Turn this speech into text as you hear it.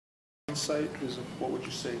site is, what would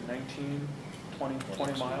you say, 19,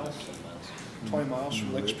 20 miles? 20 miles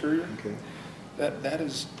from Lake Superior. Okay. That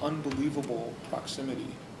is unbelievable proximity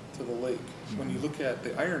to the lake. When you look at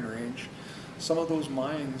the Iron Range, some of those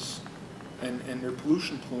mines and their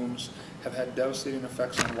pollution plumes have had devastating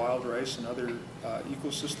effects on wild rice and other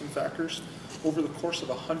ecosystem factors over the course of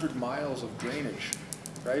 100 miles of drainage,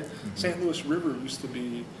 right? St. Louis River used to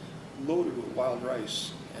be loaded with wild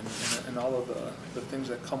rice and all of the things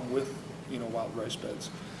that come with, you know, wild rice beds.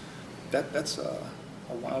 That's a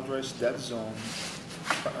wild rice dead zone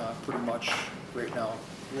pretty much right now.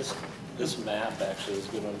 This map actually is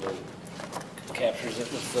a good one to captures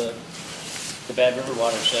it with the Bad River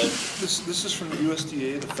watershed. This is from the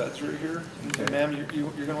USDA, the feds right here. Okay. And ma'am, you're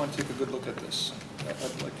going to want to take a good look at this.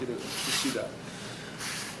 I'd like you to see that.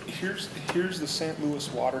 Here's the St. Louis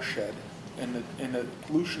watershed and the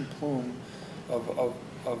pollution plume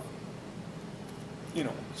of you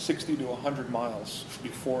know, 60 to 100 miles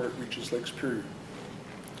before it reaches Lake Superior.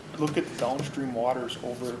 Look at the downstream waters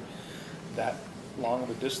over that long of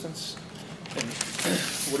a distance, and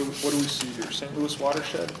what do we see here? St. Louis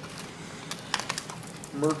watershed,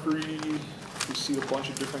 mercury. We see a bunch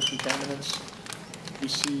of different contaminants. We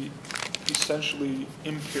see essentially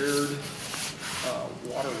impaired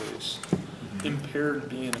waterways. Impaired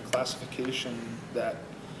being a classification that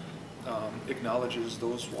acknowledges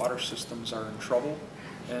those water systems are in trouble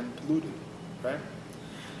and polluted, right?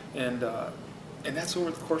 And that's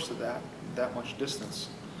over the course of that much distance.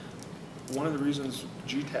 One of the reasons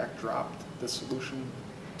Gtac dropped the solution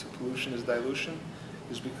to pollution is dilution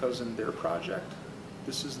is because in their project,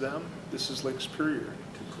 this is them, this is Lake Superior.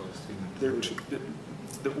 They're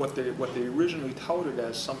what they originally touted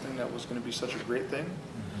as something that was going to be such a great thing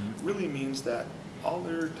really means that all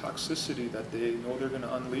their toxicity that they know they're going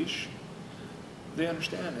to unleash, they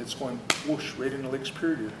understand it's going whoosh right into Lake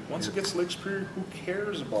Superior. Once it gets to Lake Superior, who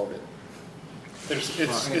cares about it?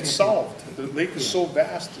 It's solved. The lake is so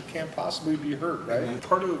vast it can't possibly be hurt, right?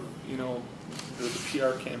 Part of, you know, the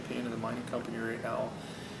PR campaign of the mining company right now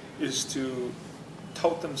is to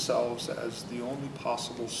tout themselves as the only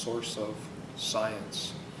possible source of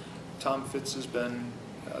science. Tom Fitz has been,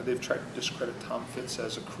 they've tried to discredit Tom Fitz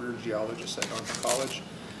as a career geologist at Northern College.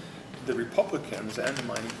 The Republicans and the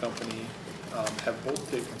mining company have both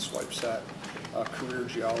taken swipes at career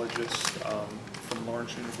geologists from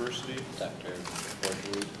Lawrence University.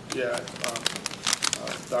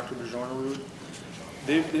 Dr. Bajornerud.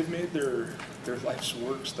 They've made their life's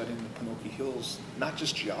work studying the Pinocchi Hills, not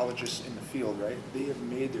just geologists in the field, right? They have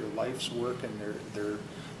made their life's work and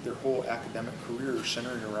their whole academic career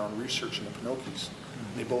centering around researching the Pinocchis.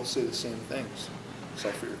 They both say the same things: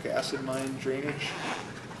 sulfuric acid mine drainage,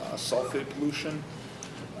 sulfate pollution,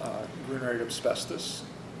 Guenerite asbestos,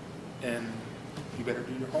 and you better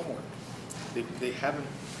do your homework. They haven't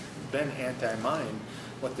been anti-mine.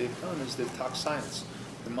 What they've done is they've talked science.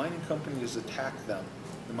 The mining company has attacked them.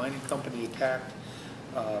 The mining company attacked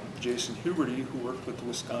Jason Huberty, who worked with the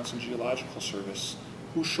Wisconsin Geological Service,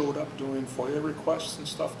 who showed up doing FOIA requests and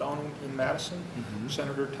stuff down in Madison.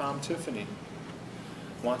 Senator Tom Tifanny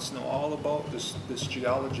wants to know all about this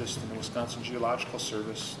geologist in the Wisconsin Geological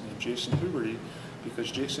Service named Jason Huberty,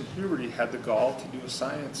 because Jason Huberty had the gall to do a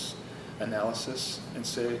science analysis and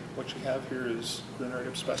say, what you have here is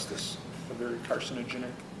Guenerite asbestos, a very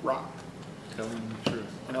carcinogenic rock. Telling the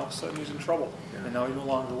truth. And all of a sudden he's in trouble, and now he no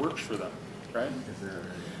longer works for them, right? Is that right?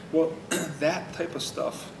 Well, that type of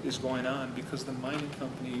stuff is going on because the mining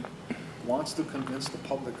company wants to convince the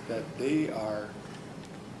public that they are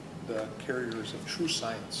the carriers of true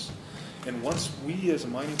science. And once we as a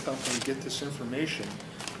mining company get this information,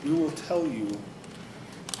 we will tell you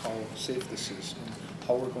how safe this is and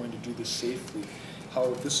how we're going to do this safely,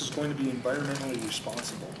 how this is going to be environmentally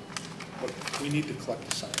responsible. But we need to collect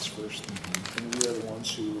the science first, and we are the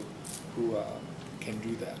ones who can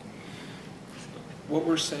do that. What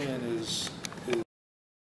we're saying is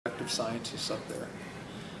effective scientists up there.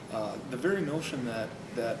 The very notion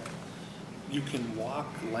that you can walk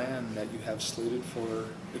land that you have slated for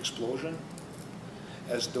explosion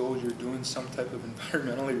as though you're doing some type of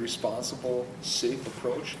environmentally responsible, safe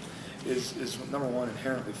approach is number one,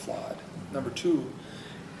 inherently flawed. Number two,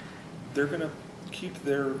 they're going to keep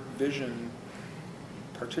their vision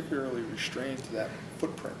particularly restrained to that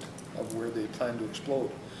footprint of where they plan to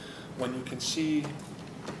explode. When you can see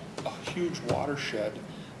a huge watershed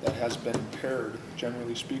that has been impaired,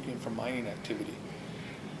 generally speaking, from mining activity,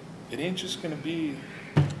 it ain't just going to be,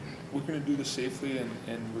 we're going to do this safely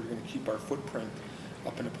and we're going to keep our footprint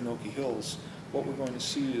up in the Pinocchi Hills. What we're going to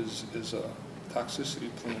see is a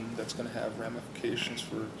toxicity plume that's going to have ramifications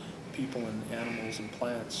for people and animals and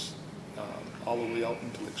plants all the way out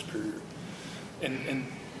into Lake Superior. And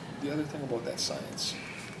the other thing about that science,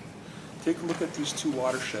 take a look at these two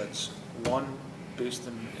watersheds, one based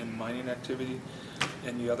in mining activity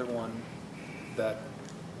and the other one that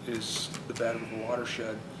is the Bad River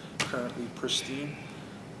watershed, currently pristine.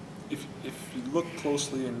 If you look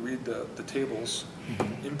closely and read the tables,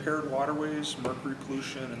 impaired waterways, mercury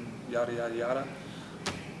pollution, and yada, yada, yada,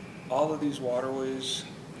 all of these waterways,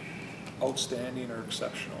 outstanding or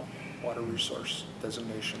exceptional water resource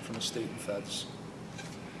designation from the state and feds.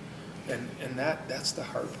 And that's the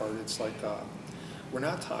hard part. It's like, we're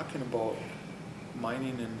not talking about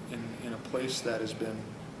mining in a place that has been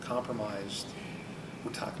compromised.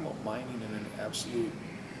 We're talking about mining in an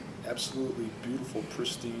absolutely beautiful,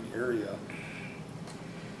 pristine area.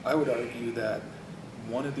 I would argue that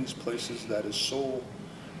one of these places that is so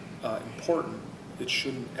important, it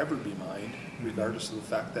shouldn't ever be mined, regardless of the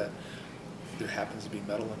fact that there happens to be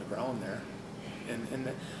metal in the ground there. And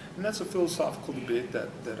that's a philosophical debate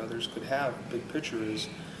that others could have. Big picture is,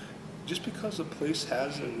 just because a place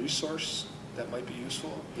has a resource that might be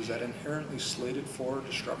useful, is that inherently slated for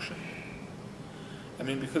destruction? I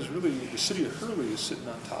mean, because really, the city of Hurley is sitting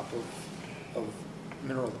on top of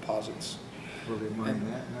mineral deposits. Will they mine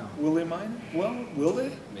that? No. Will they mine it? Well, will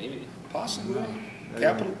they? Maybe. Possibly.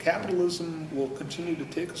 No. Capitalism will continue to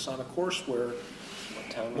take us on a course where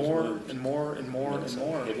more and more and more and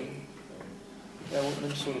more. Yeah, what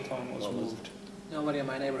Minnesota town was moved? Nobody in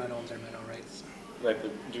my neighborhood owns their mineral rights. Right,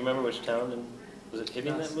 but do you remember which town, was it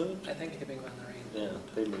Hibbing that moved? I think Hibbing on the range. Yeah,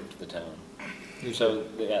 they moved to the town. So,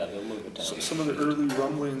 yeah, they'll move to So town. some of the early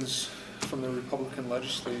rumblings from the Republican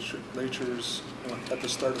legislatures at the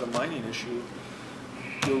start of the mining issue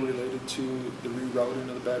were related to the rerouting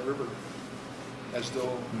of the Bad River, as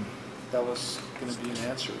though that was going to be an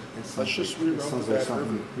answer. Let's just reroute the Bad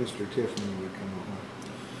River. Mr. Tifanny would come up with.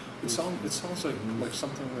 It sounds like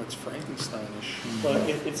something that's Frankensteinish. Well,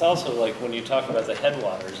 it's also like when you talk about the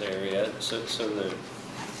Headwaters area, so the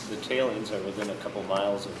tailings are within a couple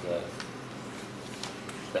miles of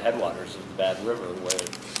the headwaters of the Bad River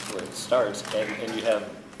where it starts, and you have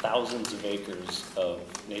thousands of acres of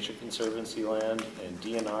Nature Conservancy land and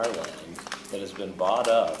DNR land that has been bought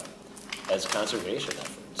up as conservation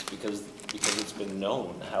efforts because it's been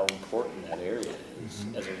known how important that area is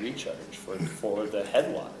as a recharge for the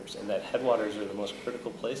headwaters, and that headwaters are the most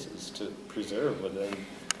critical places to preserve within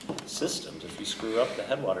systems. If you screw up the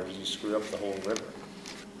headwaters, you screw up the whole river.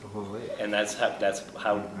 The whole lake. And that's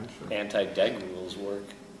how anti-deg rules work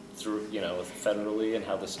through, federally, and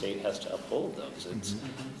how the state has to uphold those.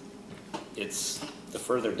 It's the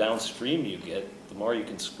further downstream you get, the more you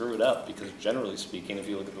can screw it up, because generally speaking, if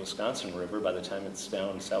you look at the Wisconsin River, by the time it's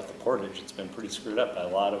down south of Portage, it's been pretty screwed up by a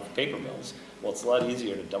lot of paper mills. Well, it's a lot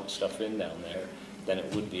easier to dump stuff in down there than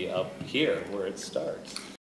it would be up here where it starts.